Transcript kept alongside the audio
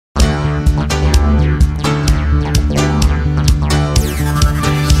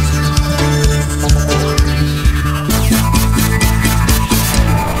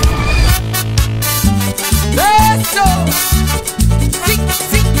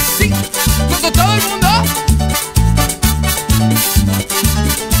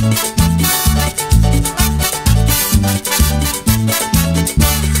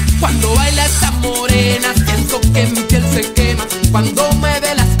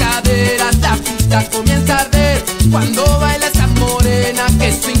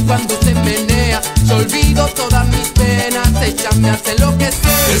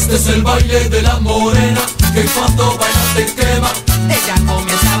baile de la morena, que cuando baila te quema. Ella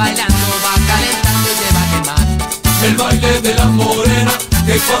comienza bailando, va calentando y te va a quemar. El baile de la morena,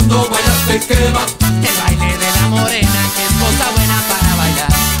 que cuando baila te quema. El baile de la morena, que es cosa buena para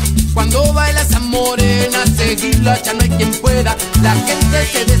bailar. Cuando baila esa morena, seguirla ya no hay quien pueda. La gente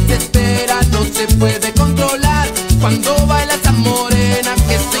se desespera, no se puede controlar. Cuando baila esa morena,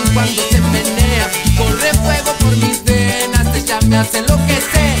 que sin cuando se menea, corre fuego por mis venas, ella me hace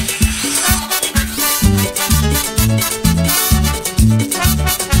enloquecer.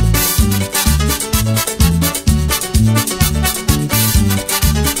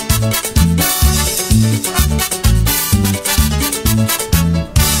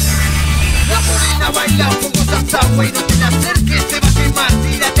 Baila un poco salsa, güey, no te le acerques, te va a quemar.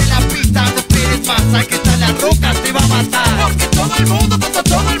 Tírate la pista, no esperes más, aquí está la Roca, te va a matar. Porque todo el mundo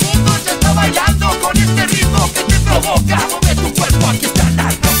ya está bailando con este ritmo que te provoca. Mueve tu cuerpo, aquí está la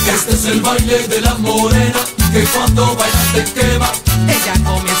Roca. Este es el baile de la morena, que cuando baila te quema. Ella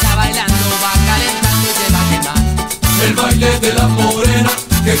comienza bailando, va calentando y te va a quemar. El baile de la morena,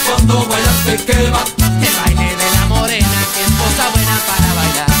 que cuando baila te quema. El baile de la morena, que es cosa buena para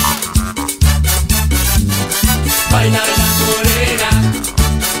bailar. Baila la morena,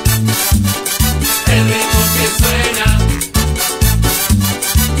 el ritmo que suena.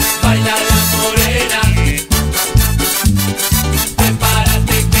 Baila la morena,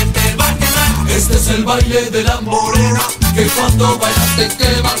 prepárate que te va a quemar. Este es el baile de la morena, que cuando baila te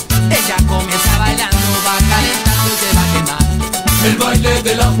quema. Ella comienza bailando, va calentando y te va a quemar. El baile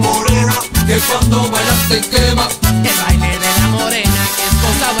de la morena, que cuando baila te quema. El baile de la morena, que es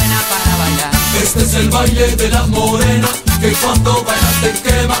cosa buena para bailar. Este es el baile de la morena, que cuando baila te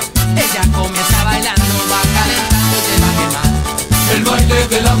quema. Ella comienza bailando, va calentando y te va a quemar. El baile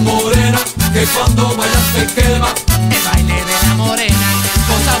de la morena, que cuando baila te quema. El